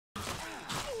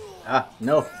Ah,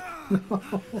 no.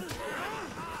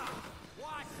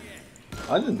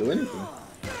 I didn't do anything.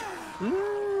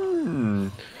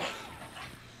 Mm.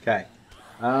 Okay.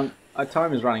 Our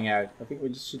time is running out. I think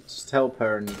we should just help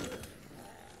her and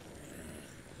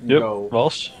Yep, go.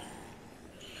 was.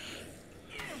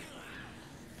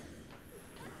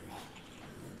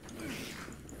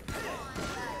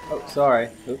 Oh, sorry.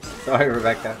 Oops. Sorry,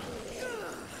 Rebecca.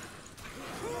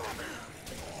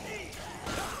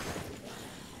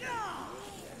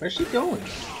 Where's she going?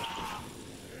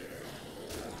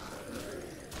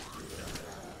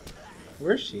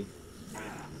 Where is she?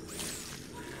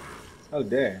 Oh,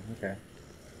 there. Okay.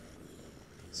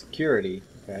 Security.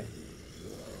 Okay.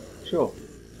 Sure.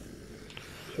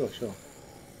 Sure, sure.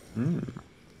 Mm.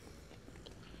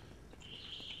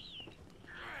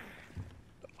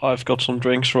 I've got some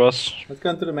drinks for us. Let's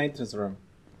go into the maintenance room.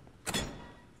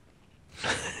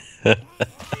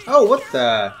 Oh, what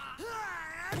the?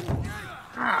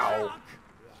 Ow.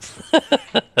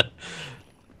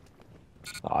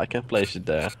 I can place it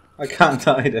there. I can't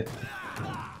hide it.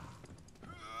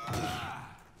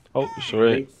 Oh,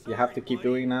 sorry. Really? You have to keep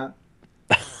doing that?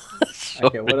 Sorry.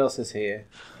 Okay, what else is here?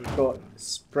 We've got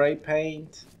spray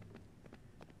paint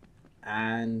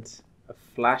and a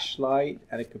flashlight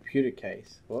and a computer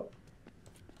case. What?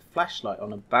 Flashlight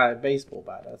on a baseball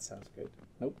bat? That sounds good.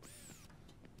 Nope.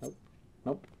 Nope.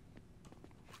 Nope.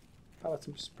 How about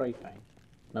some spray paint?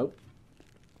 Nope.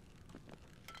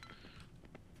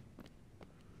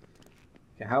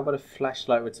 Okay, how about a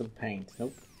flashlight with some paint?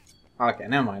 Nope. Okay,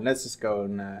 never mind. Let's just go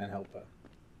and help her.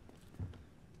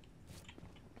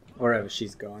 Wherever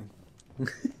she's going.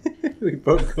 We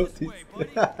both got these.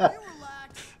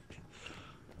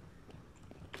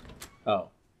 Oh.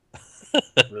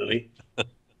 Really? I'm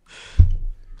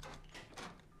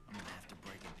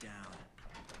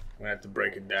gonna have to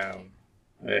break it down.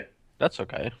 Eh, That's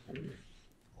okay.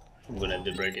 I'm gonna have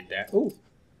to break it down. Ooh.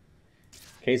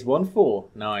 Case 1-4.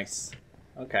 Nice.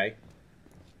 Okay.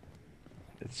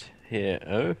 It's here. Oh.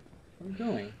 Where are we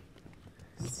going?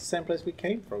 It's the same place we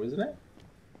came from, isn't it?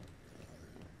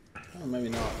 Oh, maybe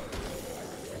not.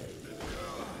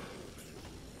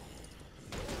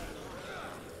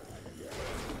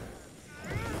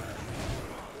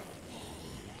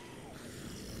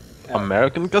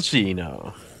 American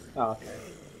Casino. Oh, okay.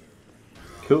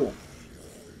 Cool.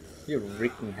 You're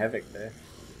wreaking havoc there.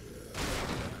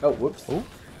 Oh, whoops. Oh.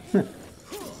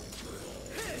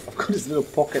 I've got this little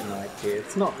pocket knife here.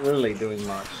 It's not really doing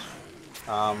much.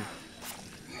 Oh,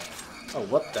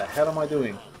 what the hell am I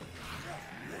doing?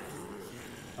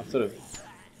 I'm sort of...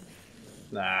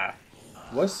 Nah.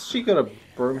 Why's she got a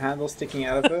broom handle sticking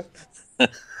out of her?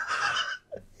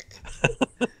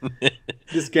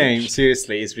 This game,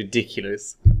 seriously, is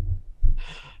ridiculous.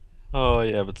 Oh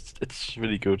yeah, but it's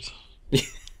really good.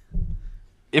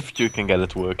 If you can get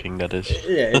it working, that is.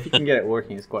 Yeah, if you can get it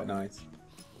working, it's quite nice.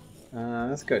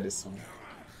 Let's go this one.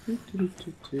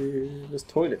 There's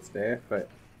toilets there, but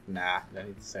nah, don't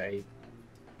need to save.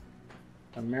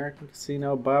 American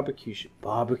Casino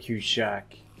Barbecue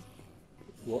Shack.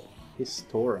 What?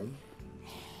 Historum?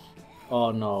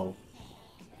 Oh no.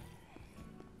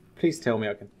 Please tell me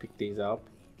I can pick these up.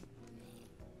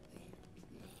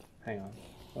 Hang on.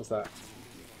 What's that?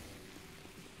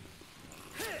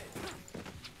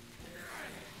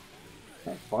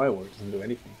 That firework doesn't do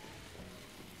anything.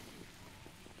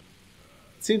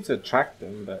 It seems to attract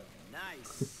them, but...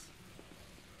 Nice.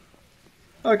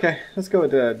 Okay, let's go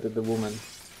with the woman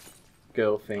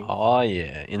girl thing. Oh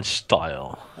yeah, in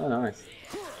style. Oh, nice.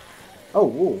 Oh,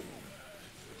 whoa.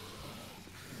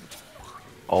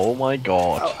 Oh my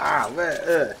god. Oh,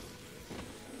 where?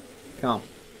 Come on.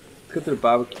 Let's go to the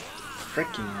barbecue.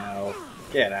 Freaking hell.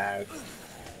 Get out.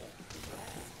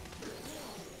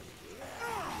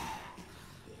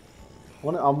 I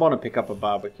want to pick up a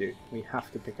barbecue. We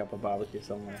have to pick up a barbecue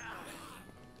somewhere.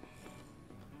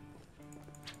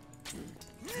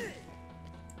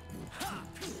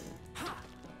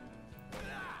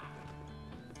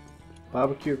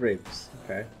 Barbecue ribs.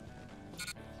 Okay.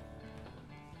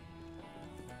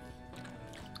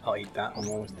 I'll eat that. I'm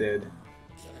almost dead.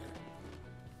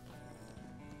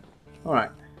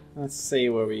 Alright. Let's see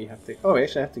where we have to... Oh, we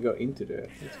actually have to go into there.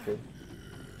 That's cool.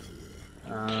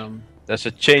 There's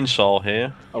a chainsaw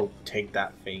here. Oh, take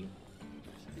that thing.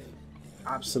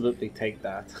 Absolutely take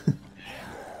that.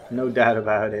 No doubt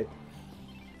about it.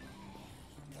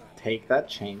 Take that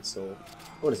chainsaw.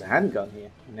 Oh, there's a handgun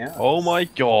here. Now. Oh my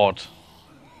god.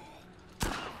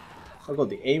 Oh god,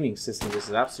 the aiming system this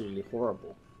is absolutely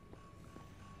horrible.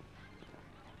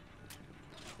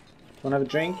 Wanna have a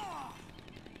drink?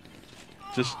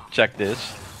 Just check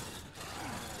this.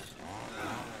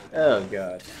 Oh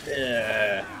god.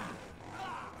 Ugh.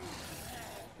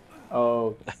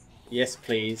 Oh, yes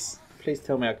please. Please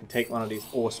tell me I can take one of these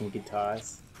awesome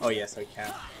guitars. Oh yes, I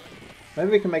can.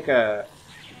 Maybe we can make a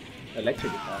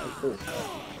electric guitar. Oh, cool.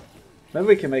 Maybe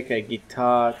we can make a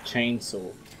guitar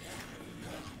chainsaw.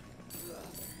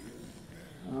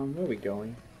 Where are we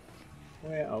going?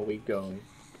 Where are we going?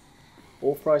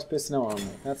 Authorized personnel only.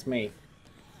 That's me.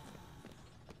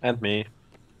 And me.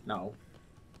 No.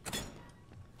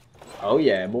 Oh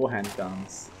yeah, more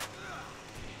handguns.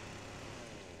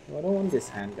 Well, I don't want this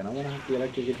handgun. I want to have the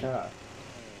electric guitar.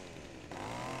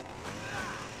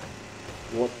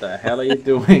 What the hell are you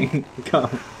doing?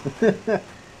 Come.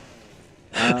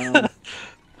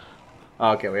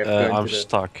 Okay, we have to go into I'm the.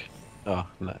 stuck. Oh,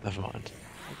 no, never mind.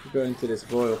 We have to go into this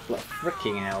royal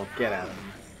freaking hell! Get out of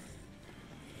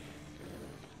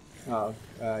here.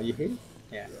 Oh, you here?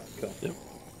 Yeah, cool. Yep.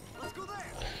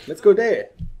 Let's go there.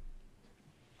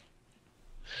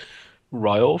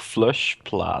 Royal Flush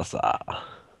Plaza.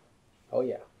 Oh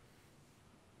yeah,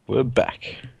 We're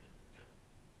back.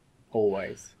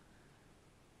 always.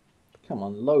 Come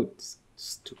on, load,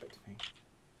 stupid thing.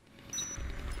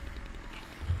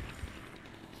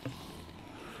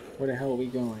 Where the hell are we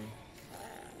going?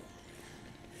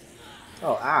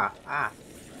 Oh, ah.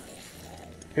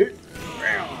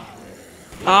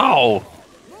 Ow!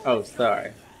 Oh,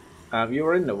 sorry. You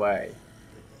were in the way.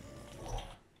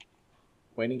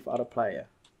 Waiting for other player.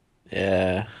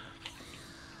 Yeah.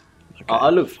 Okay, Oh, I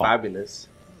look fine. fabulous.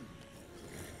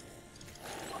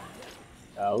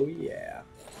 Oh yeah.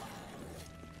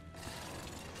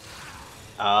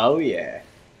 Oh yeah.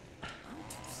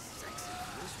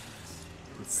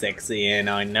 It's sexy and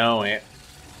I know it.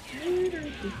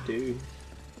 What is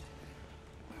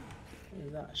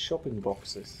that? Shopping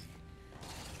boxes.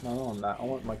 No, I don't want that. I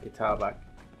want my guitar back.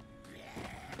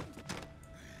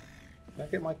 Can I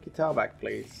get my guitar back,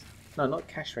 please? No, not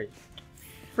cash rate.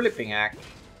 Flipping act.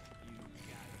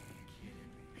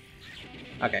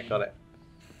 Okay, got it.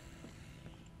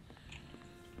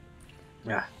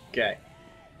 Ah, okay.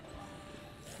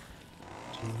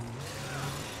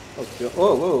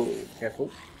 Oh, whoa, careful.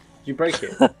 Did you break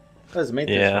it? There's a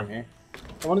maintenance Yeah. room here.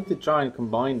 I wanted to try and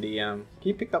combine the, can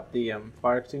you pick up the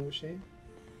fire extinguisher here?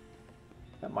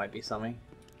 That might be something.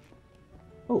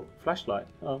 Oh, flashlight.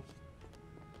 Oh.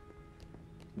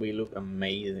 We look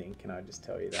amazing, can I just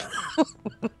tell you that?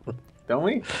 Don't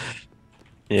we?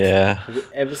 Yeah. Have you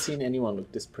ever seen anyone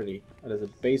look this pretty? Oh, there's a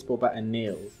baseball bat and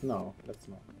nails. No, that's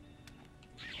not.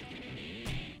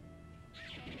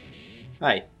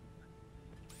 Hey.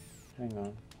 Hang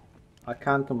on. I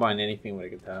can't combine anything with a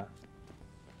guitar.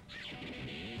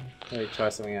 Let me try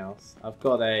something else. I've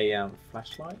got a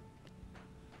flashlight.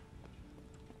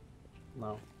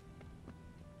 No.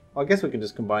 Well, I guess we can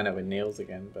just combine it with nails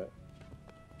again, but...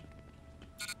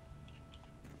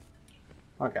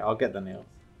 Okay, I'll get the nails.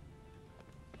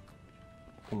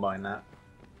 Combine that.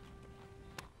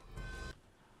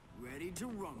 Ready to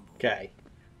rumble. Okay.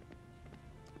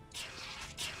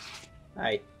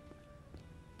 Hey.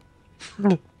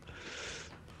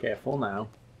 Careful now.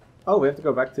 Oh, we have to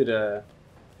go back to the...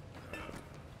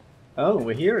 Oh,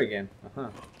 we're here again. Uh-huh.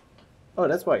 Oh,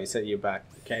 that's why you said you're back.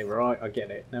 Okay, right, I get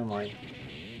it. Never mind.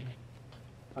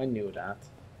 I knew that.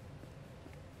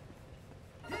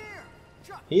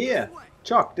 Here!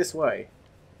 Chuck, this way.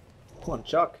 Come on,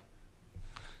 Chuck.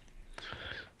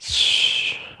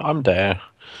 Shh, I'm there.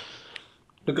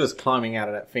 Look at us climbing out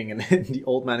of that thing, and then the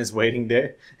old man is waiting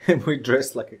there, and we're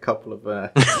dressed like a couple of... Oh,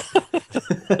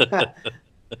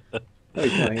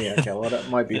 he's not here. Okay, well, that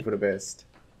might be for the best.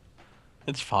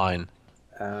 It's fine.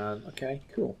 Okay,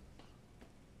 cool.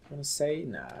 Want to say?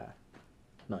 Nah.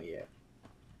 Not yet.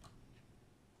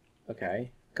 Okay,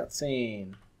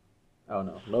 cutscene. Oh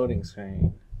no, loading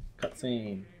screen.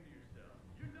 Cutscene.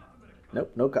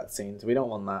 Nope, no cutscenes. We don't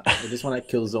want that. We just want to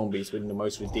kill zombies in the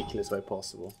most ridiculous way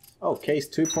possible. Oh, case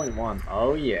 2.1.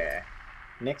 Oh yeah.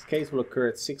 Next case will occur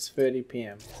at 6:30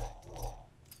 p.m.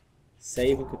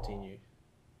 Save and continue.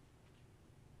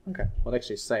 Okay, well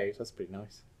actually save. That's pretty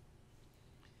nice.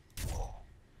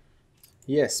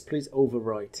 Yes, please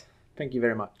overwrite. Thank you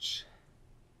very much.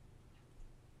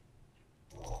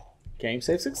 Game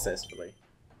saved successfully.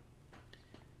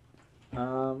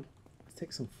 Let's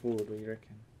take some food, what do you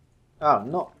reckon? Oh,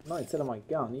 not instead of my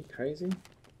gun, are you crazy?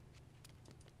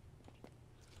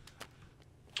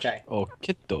 Okay,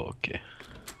 Okay, okay.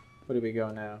 where do we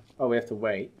go now? Oh, we have to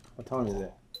wait. What time is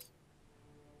it?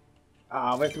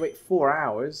 Ah, we have to wait 4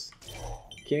 hours?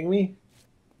 Kidding me?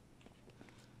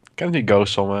 Can't we go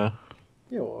somewhere?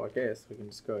 Yeah, well, I guess we can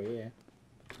just go here.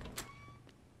 I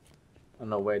don't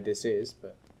know where this is,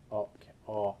 but... Oh, okay.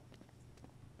 Oh.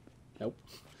 Nope.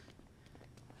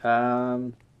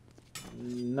 No,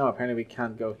 apparently we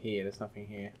can't go here. There's nothing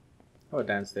here. Oh,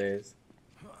 downstairs.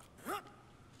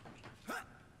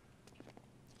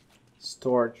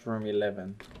 Storage room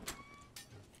 11.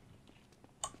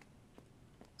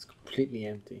 It's completely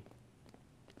empty.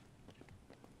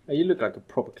 Oh, you look like a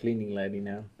proper cleaning lady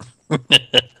now.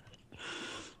 There's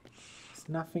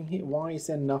nothing here. Why is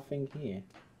there nothing here?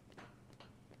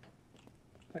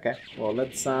 Okay, well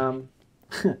let's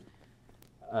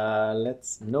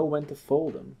let's know when to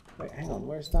fold them. Wait, hang on,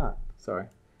 where's that? Sorry.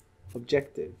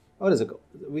 Objective. Oh, there's a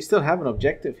we still have an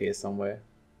objective here somewhere.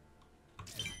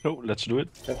 Oh, let's do it.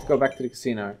 We have to go back to the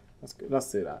casino.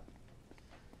 Let's do that.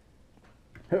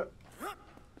 Oh.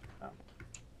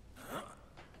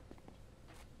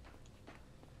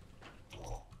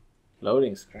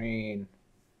 Loading screen.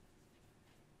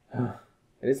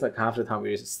 It is like half the time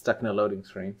we're just stuck in a loading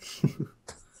screen.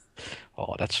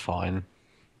 Oh, that's fine.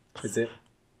 Is it?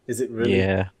 Is it really?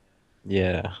 Yeah.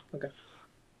 Yeah. Okay.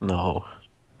 No.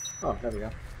 Oh, there we go.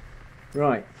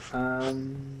 Right.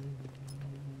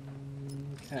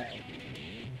 Okay.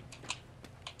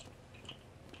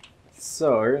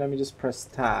 So let me just press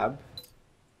tab.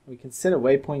 We can set a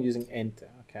waypoint using enter.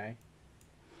 Okay.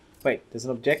 Wait, there's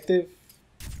an objective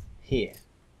here.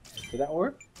 Did that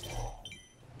work?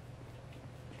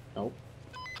 Nope.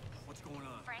 What's going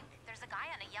on? Frank, there's a guy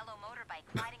on a yellow motorbike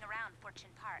riding around Fortune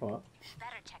Park. What?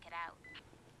 Better check it out.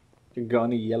 You got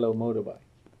on a yellow motorbike.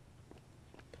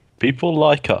 People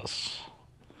like us.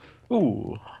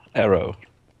 Ooh, arrow.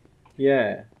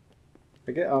 Yeah.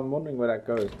 I'm wondering where that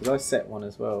goes because I set one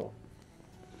as well.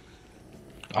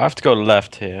 I have to go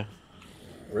left here.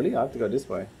 Really? I have to go this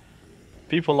way.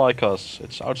 People like us.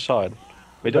 It's outside.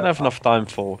 We don't have enough time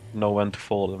for know when to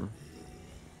fold them.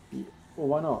 Well,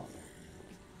 why not?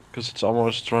 Because it's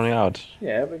almost running out.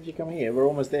 Yeah, but if you come here, we're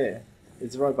almost there.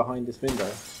 It's right behind this window.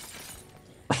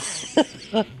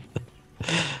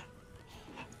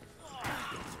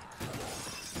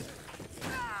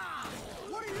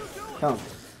 Come.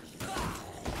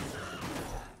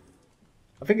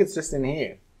 I think it's just in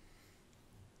here.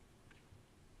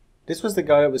 This was the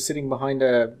guy that was sitting behind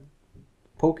a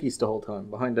pokies the whole time,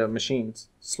 behind the machines,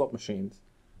 slot machines.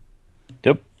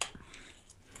 Yep.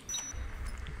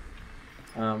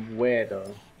 Where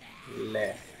though?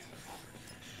 Left.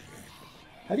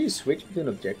 How do you switch between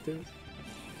objectives?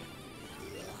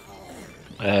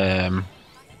 I've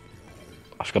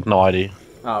got no idea.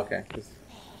 Oh, okay.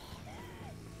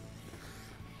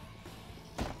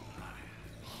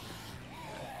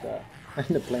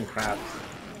 They're playing crabs.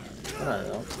 I don't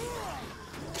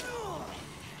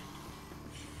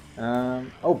know.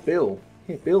 Oh, Bill.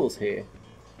 Hey, Bill's here.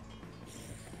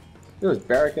 Bill's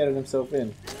barricaded himself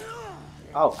in.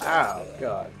 Oh, ow,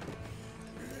 God.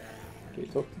 Can you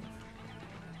talk to me?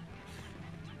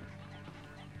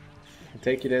 I'll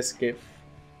take you there, Skip.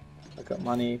 I got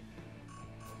money.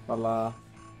 Voila.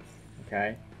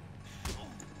 Okay.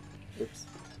 Oops.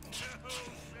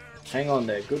 Hang on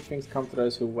there. Good things come to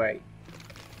those who wait.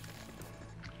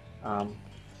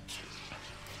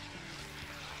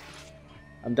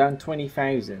 I'm down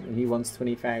 20,000 and he wants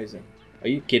 20,000. Are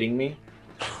you kidding me?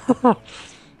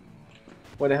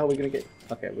 Where the hell are we gonna get?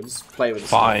 Okay, we'll just play with it.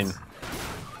 Fine.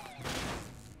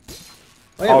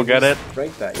 Oh, yeah, I'll get it.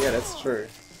 Break that. Yeah, that's true.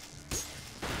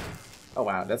 Oh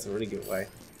wow, that's a really good way.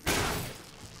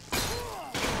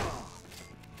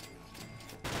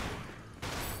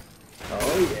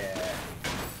 Oh yeah.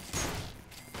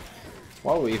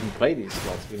 Why would we even play these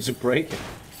slots? We just break it.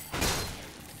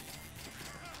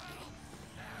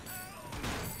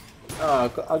 Oh,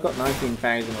 I got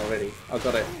 19,000 already. I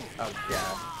got it. Oh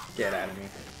yeah, get out of me.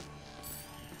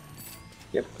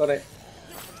 Yep, got it.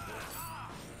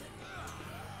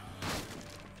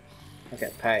 Okay,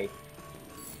 pay.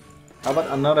 How about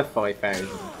another 5,000?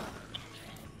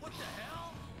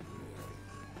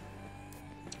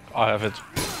 I have it.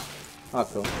 Oh,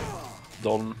 cool.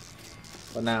 Done.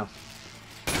 What now?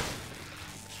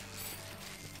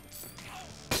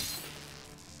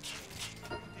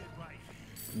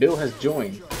 Bill has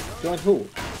joined. Joined who?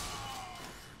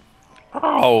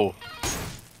 Ow!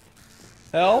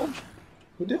 Help!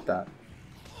 Who did that?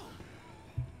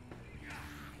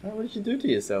 Oh, what did you do to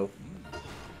yourself?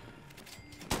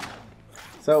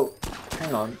 So,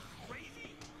 hang on.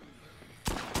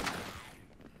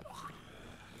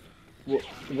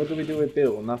 What do we do with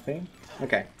Bill? Nothing?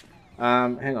 Okay.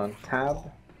 Hang on.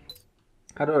 Tab.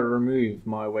 How do I remove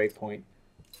my waypoint?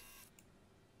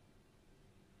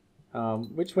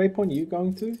 Which waypoint are you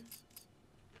going to?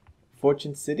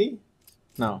 Fortune City?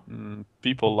 No.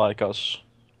 People like us.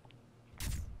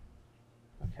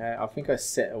 Okay, I think I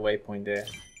set a waypoint there.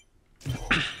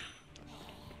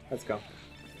 Let's go.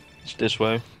 It's this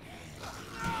way.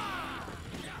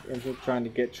 I'm just trying to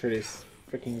get through this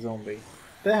freaking zombie.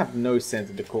 They have no sense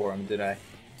of decorum, do they?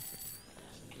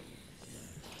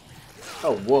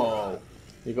 Oh, whoa.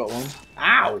 You got one?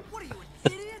 Ow! What are you, an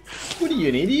idiot? What are you,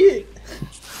 an idiot?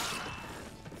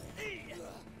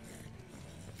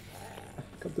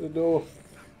 Come to the door.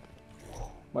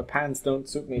 My pants don't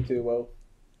suit me too well.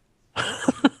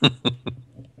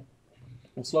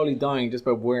 I'm slowly dying just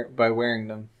by wearing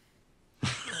them.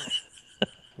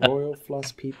 Royal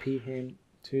Floss PP him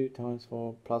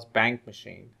 2x4 plus bank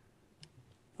machine.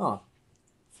 Huh.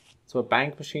 So a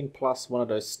bank machine plus one of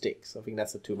those sticks. I think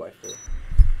that's a 2x4.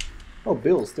 Oh,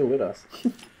 Bill's still with us.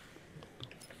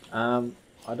 I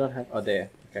don't have. Oh, there.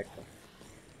 Okay, cool.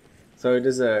 So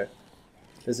there's a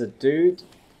dude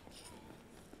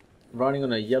riding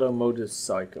on a yellow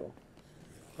motorcycle,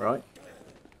 right?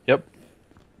 Yep.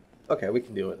 Okay, we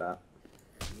can deal with that.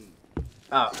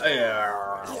 Oh,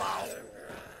 yeah.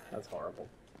 That's horrible.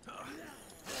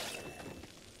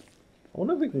 I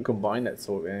wonder if we can combine that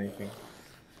sword with anything.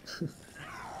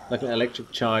 Like an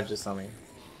electric charge or something.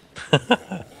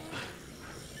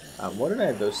 Why did I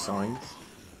have those signs?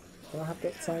 Can I have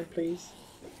that sign, please?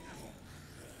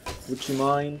 Would you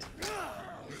mind?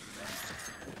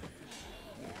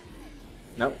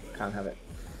 Nope, can't have it.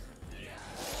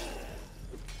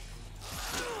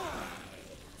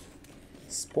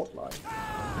 Spotlight.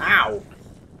 Ow!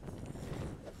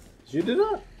 Did you do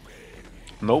that?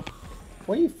 Nope.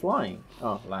 Why are you flying?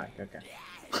 Oh, lag, okay.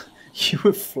 You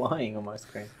were flying on my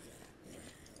screen.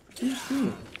 What did you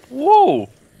do? Whoa! What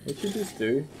did you just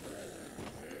do?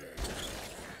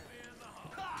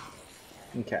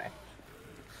 Okay.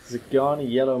 There's a guy on a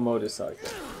yellow motorcycle.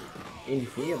 In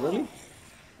here, really?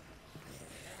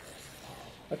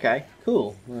 Okay,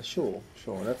 cool. Well, sure.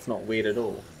 That's not weird at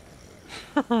all.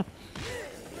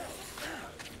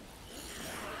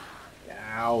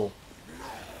 Ow.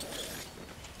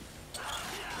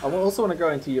 I also want to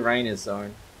go into Uranus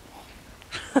zone.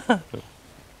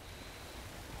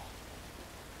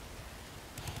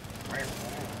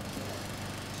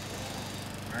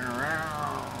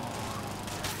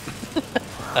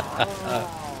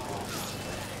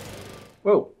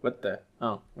 Whoa, what the?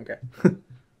 Oh, okay.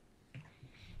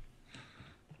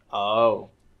 Oh.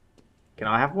 Can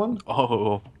I have one?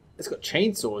 Oh. It's got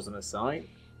chainsaws on the side.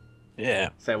 Yeah.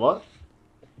 Say what?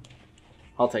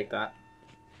 I'll take that.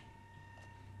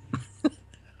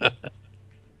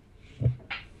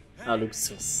 That looks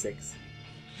so sexy.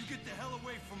 You get the hell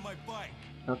away from my bike.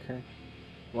 Okay.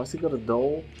 Why's he got a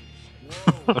doll?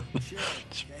 Whoa, chill,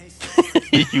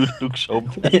 okay? You look so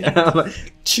bad. Yeah, I'm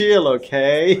like, chill,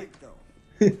 okay?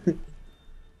 He's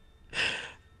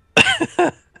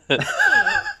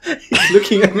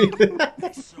looking at me.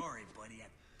 Sorry, buddy. I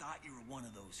thought you were one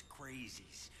of those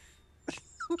crazies.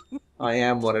 I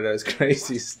am one of those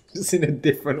crazies, just in a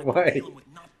different way. Dealing with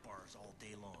nut bars all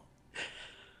day long.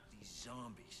 These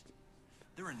zombies.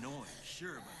 They're annoying,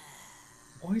 sure,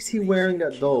 but Why is he wearing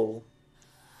that doll?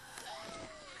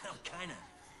 well, kind of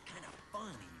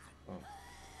fun even.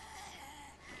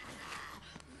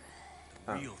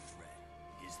 Oh. Real threat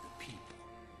is the people.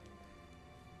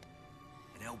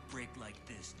 An outbreak like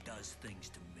this does things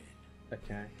to men.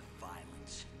 Okay. The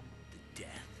violence, the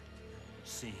death,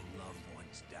 seeing loved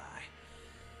ones die.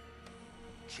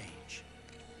 Change.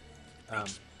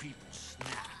 Makes people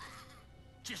snap.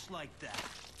 Just like that.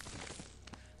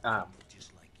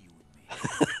 Just like you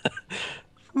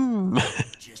and me.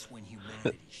 Just when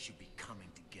humanity should be coming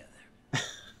together.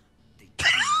 They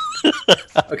turn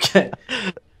Okay.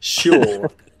 Sure.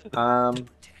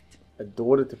 protect. A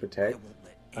daughter to I protect. won't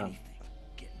let anything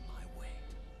get in my way.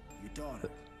 Your daughter.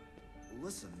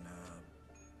 Listen,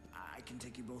 I can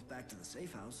take you both back to the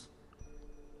safe house.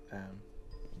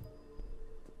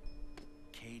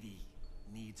 Katie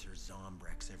needs her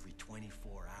Zombrex every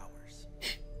 24 hours.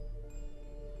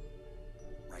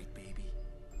 Right, baby?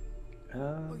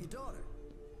 Oh, your daughter.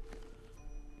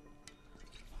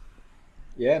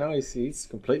 Yeah, no, he's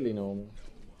completely normal.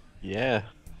 Yeah.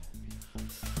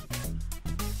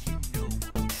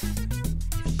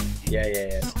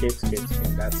 Yeah. Skip.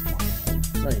 That's fine.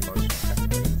 No emotion.